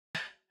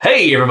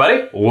Hey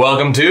everybody,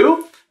 welcome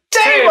to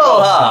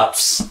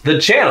TableHops, the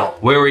channel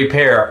where we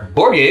pair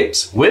board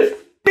games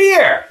with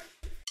beer.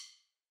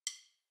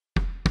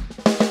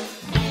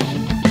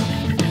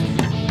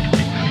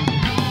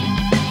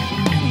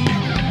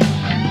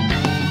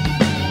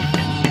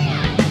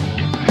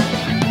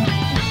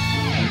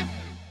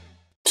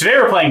 Today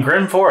we're playing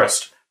Grimm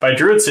Forest by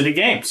Druid City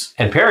Games.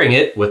 And pairing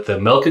it with the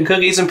Milk and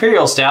Cookies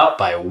Imperial Stout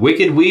by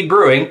Wicked Weed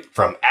Brewing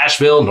from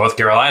Asheville, North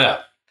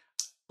Carolina.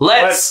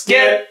 Let's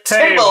get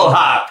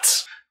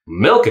table-hopped!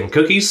 Milk and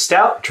Cookies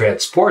Stout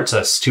transports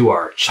us to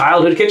our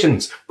childhood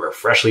kitchens, where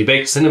freshly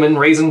baked cinnamon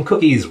raisin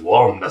cookies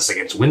warmed us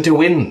against winter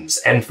winds,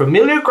 and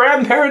familiar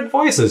grandparent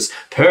voices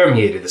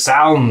permeated the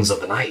sounds of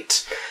the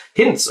night.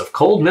 Hints of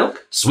cold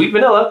milk, sweet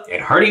vanilla,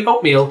 and hearty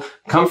oatmeal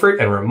comfort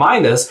and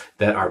remind us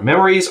that our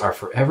memories are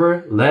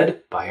forever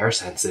led by our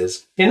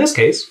senses. In this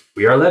case,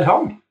 we are led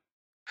home.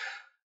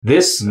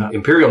 This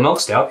Imperial Milk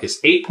Stout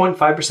is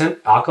 8.5%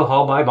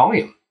 alcohol by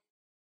volume.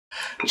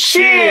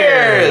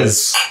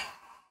 Cheers!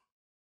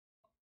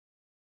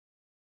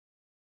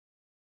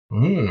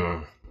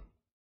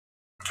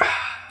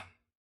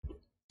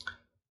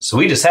 So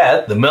we just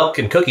had the Milk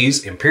and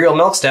Cookies Imperial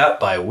Milk Stout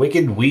by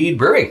Wicked Weed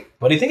Brewing.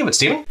 What do you think of it,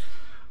 Steven?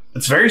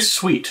 It's very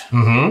sweet.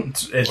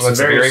 Mm-hmm. It's the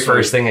very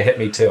first thing that hit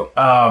me too.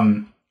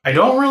 I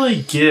don't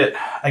really get...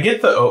 I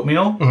get the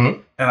oatmeal,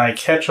 and I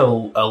catch a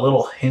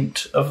little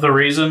hint of the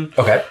raisin.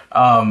 Okay.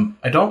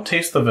 I don't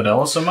taste the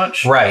vanilla so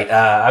much. Right.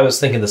 I was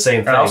thinking the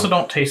same thing. And I also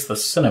don't taste the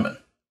cinnamon.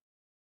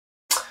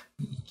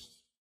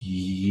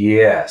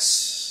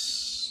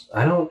 Yes.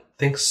 I don't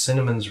think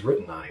cinnamon's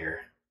written on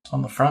here. It's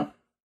on the front.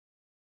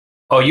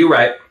 Oh, you're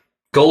right.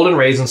 Golden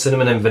raisin,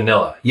 cinnamon, and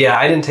vanilla. Yeah,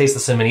 I didn't taste the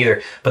cinnamon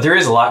either, but there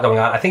is a lot going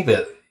on. I think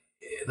that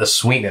the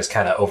sweetness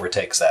kind of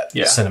overtakes that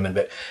cinnamon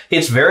bit.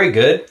 It's very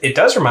good. It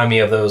does remind me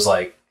of those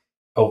like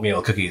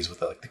oatmeal cookies with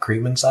the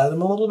cream inside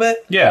them a little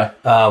bit. Yeah.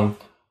 And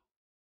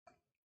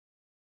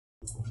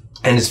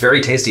it's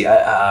very tasty.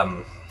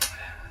 I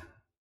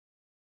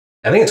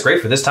think it's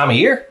great for this time of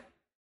year.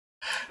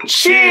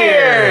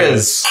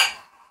 Cheers!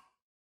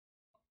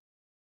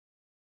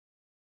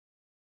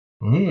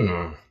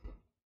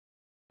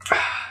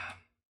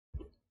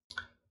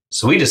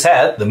 So we just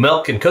had the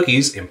Milk and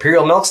Cookies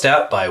Imperial Milk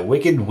Stout by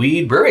Wicked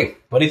Weed Brewing.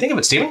 What do you think of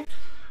it, Steven?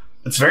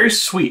 It's very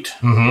sweet.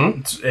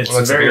 It's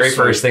the very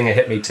first thing that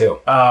hit me too.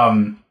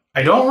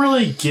 I don't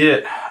really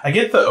get... I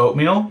get the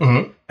oatmeal,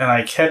 and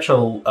I catch a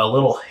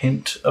little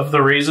hint of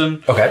the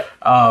raisin. Okay.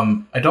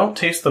 I don't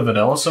taste the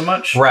vanilla so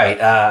much. Right.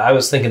 I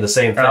was thinking the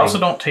same thing. And I also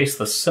don't taste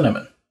the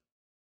cinnamon.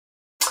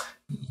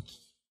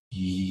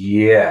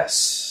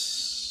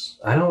 Yes.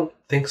 I don't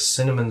think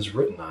cinnamon's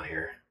written on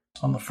here.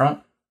 It's on the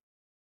front.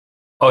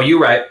 Oh,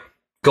 you're right.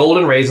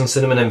 Golden raisin,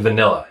 cinnamon, and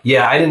vanilla.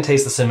 Yeah, I didn't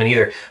taste the cinnamon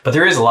either, but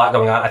there is a lot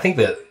going on. I think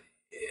that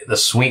the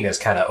sweetness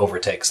kind of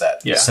overtakes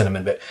that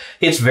cinnamon bit.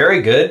 It's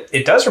very good.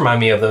 It does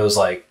remind me of those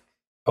like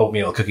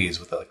oatmeal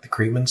cookies with the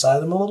cream inside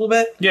them a little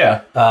bit.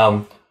 Yeah.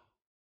 And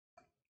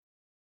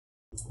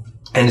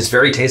it's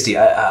very tasty.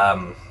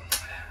 I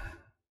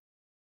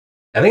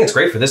think it's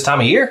great for this time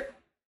of year.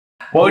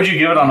 What would you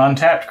give it on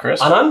Untapped,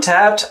 Chris? On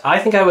Untapped, I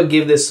think I would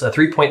give this a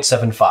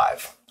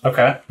 3.75.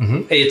 Okay.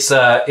 It's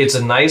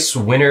a nice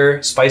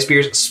winter spice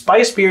beers.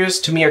 Spice beers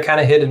to me are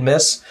kind of hit and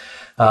miss.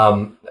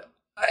 And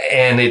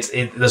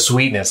the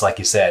sweetness, like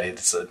you said,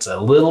 it's a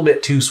little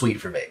bit too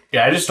sweet for me.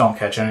 Yeah, I just don't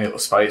catch any of the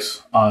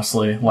spice,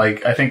 honestly.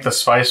 Like, I think the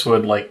spice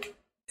would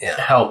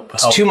help.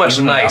 It's too much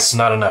nice,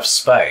 not enough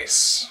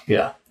spice.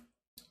 Yeah.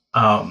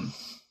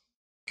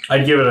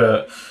 I'd give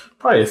it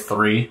probably a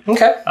 3.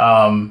 Okay.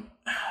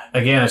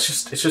 Again, it's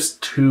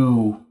just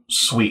too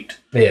sweet.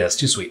 Yeah, it's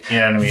too sweet. You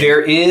know what I mean? There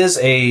is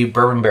a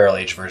bourbon barrel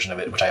aged version of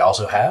it, which I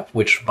also have,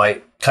 which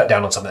might cut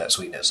down on some of that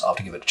sweetness. I'll have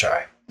to give it a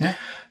try. Yeah.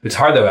 It's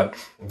hard though. I'm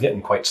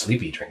getting quite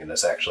sleepy drinking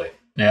this, actually.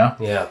 Yeah?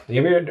 Yeah.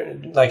 You ever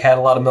had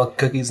a lot of milk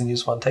cookies and you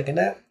just want to take a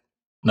nap?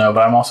 No,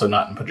 but I'm also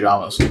not in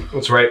pajamas.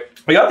 That's right.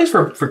 We got these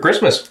for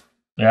Christmas.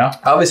 Yeah?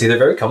 Obviously, they're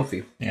very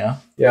comfy. Yeah?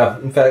 Yeah.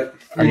 In fact,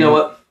 you know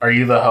what? Are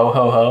you the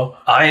ho-ho-ho?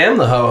 I am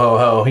the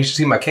ho-ho-ho. You should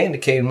see my candy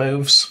cane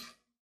moves.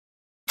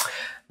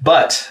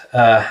 But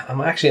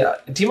I'm actually...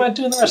 do you mind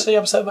doing the rest of the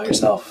episode by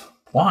yourself?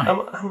 Why?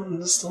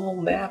 I'm just a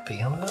little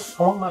nappy. I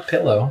want my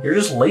pillow. You're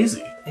just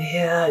lazy.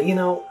 Yeah, I'm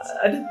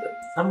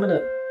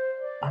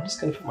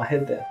just gonna put my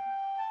head down.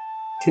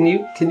 Can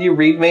you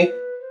read me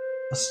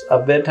a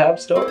bedtime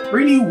story?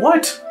 Read you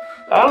what?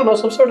 I don't know,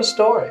 some sort of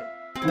story.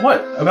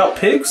 What? About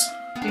pigs?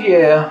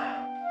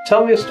 Yeah.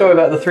 Tell me a story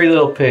about the 3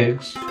 little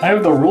pigs. I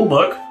have the rule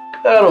book.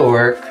 That'll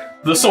work.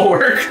 This'll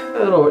work.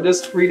 That'll work.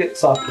 Just read it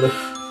softly.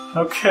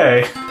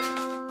 Okay.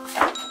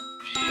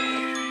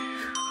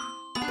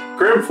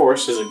 Grimm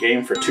Forest is a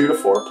game for 2 to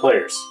 4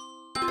 players.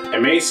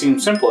 It may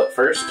seem simple at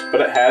first, but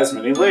it has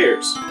many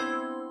layers.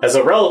 As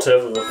a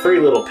relative of the 3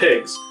 little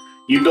pigs,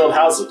 you build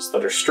houses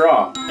that are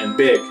strong and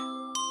big.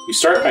 You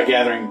start by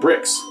gathering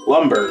bricks,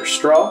 lumber, or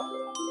straw.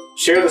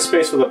 Share the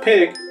space with a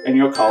pig, and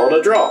you'll call it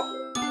a draw.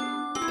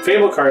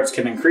 Fable cards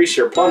can increase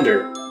your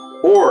plunder,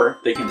 or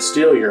they can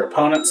steal your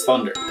opponent's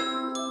thunder.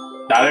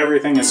 Not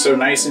everything is so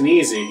nice and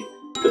easy,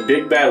 the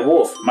big bad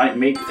wolf might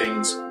make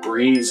things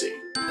breezy.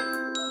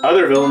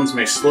 Other villains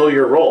may slow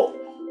your roll,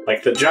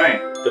 like the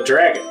giant, the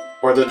dragon,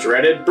 or the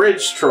dreaded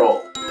bridge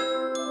troll.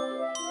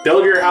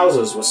 Build your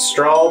houses with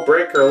straw,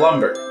 brick, or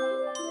lumber.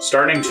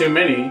 Starting too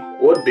many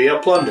would be a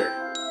plunder.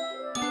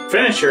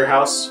 Finish your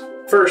house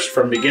first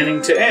from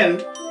beginning to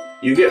end.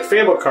 You get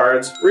fable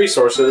cards,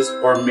 resources,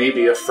 or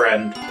maybe a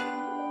friend.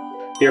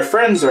 Your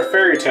friends are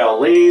fairy tale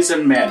ladies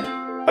and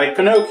men, like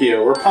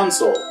Pinocchio,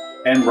 Rapunzel,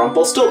 and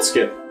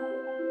Rumpelstiltskin.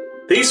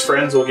 These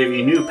friends will give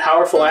you new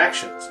powerful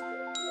actions.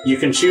 You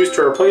can choose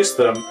to replace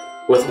them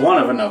with one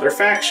of another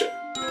faction.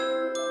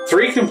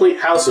 3 complete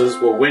houses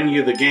will win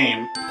you the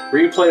game.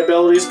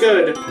 Replayability's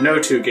good, no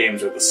 2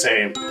 games are the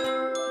same.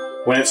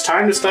 When it's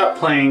time to stop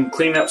playing,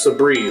 cleanup's a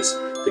breeze.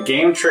 The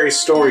game trays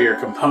store your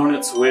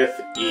components with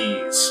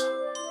ease.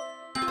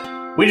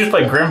 We just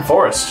played Grimm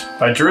Forest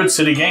by Druid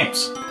City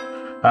Games.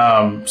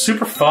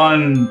 Super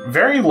fun,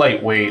 very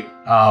lightweight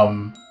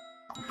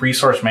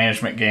resource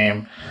management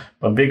game.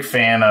 I'm a big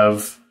fan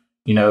of,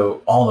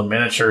 all the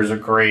miniatures are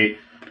great.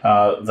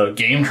 The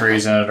game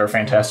trays in it are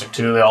fantastic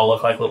too. They all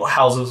look like little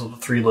houses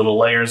with 3 little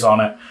layers on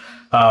it.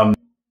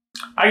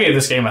 I gave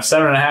this game a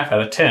 7.5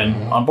 out of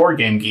 10 on Board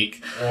Game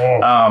Geek.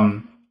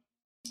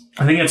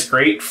 I think it's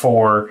great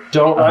for...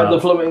 Don't ride the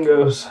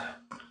flamingos.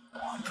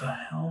 What the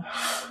hell?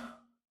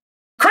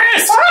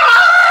 Chris!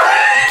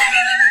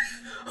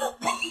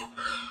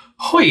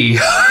 Hoi.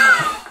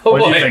 What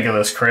do you think of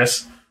this,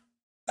 Chris?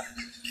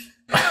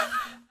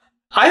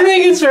 I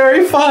think it's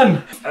very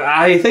fun.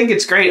 I think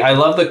it's great. I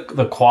love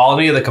the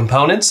quality of the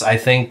components. I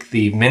think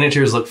the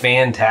miniatures look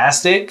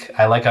fantastic.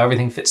 I like how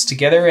everything fits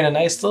together in a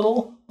nice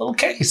little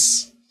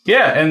case.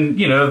 Yeah, and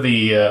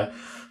the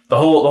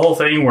whole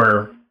thing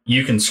where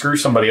you can screw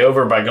somebody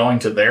over by going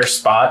to their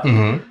spot,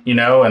 and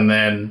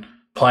then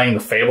playing the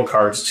Fable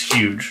cards is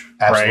huge.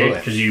 Absolutely. Right?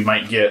 Because you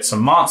might get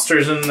some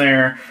monsters in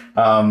there.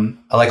 I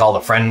like all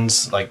the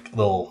friends, like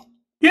little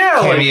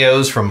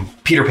cameos from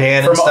Peter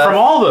Pan and stuff. From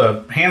all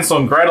the Hansel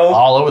and Gretel.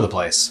 All over the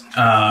place.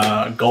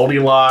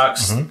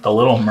 Goldilocks, the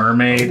Little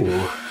Mermaid.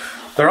 Ooh.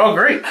 They're all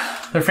great.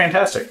 They're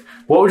fantastic.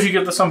 What would you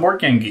give this on Board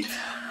Game Geek?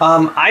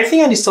 I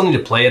think I still need to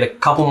play it a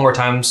couple more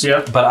times.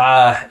 Yeah.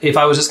 But if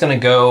I was just going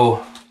to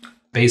go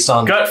based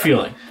on... gut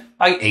feeling.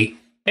 8.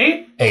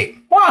 8? 8.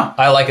 Wow.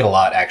 I like it a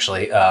lot,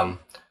 actually.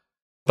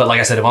 But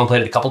like I said, I've only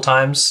played it a couple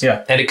times.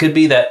 Yeah. And it could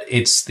be that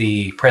it's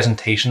the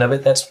presentation of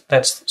it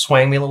that's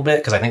swaying me a little bit,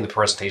 because I think the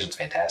presentation's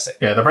fantastic.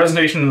 Yeah, the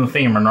presentation and the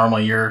theme are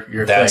normally your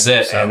That's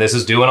thing, it. So. And this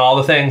is doing all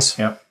the things.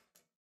 Yep.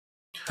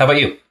 How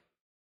about you?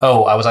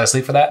 Oh, was I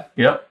asleep for that?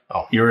 Yep.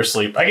 Oh. You were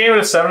asleep. I gave it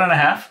a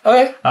 7.5.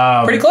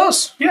 Okay. Pretty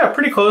close. Yeah,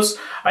 pretty close.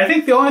 I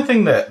think the only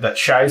thing that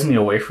shies me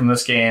away from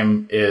this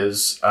game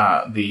is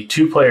the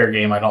 2-player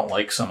game I don't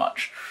like so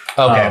much.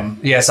 Okay.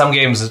 Yeah, some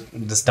games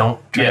just don't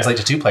translate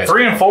to 2 players.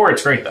 3 and 4,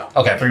 it's great, though.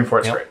 Okay. 3 and 4,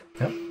 it's great.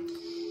 Yep.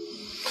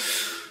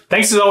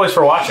 Thanks, as always,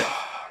 for watching.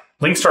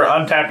 Links to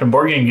our Untapped and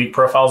Board Game Geek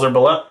profiles are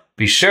below.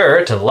 Be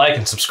sure to like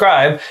and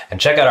subscribe,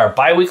 and check out our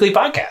bi-weekly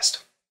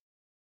podcast.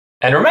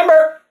 And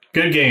remember...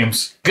 good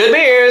games. Good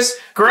beers.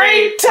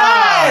 Great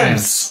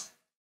times!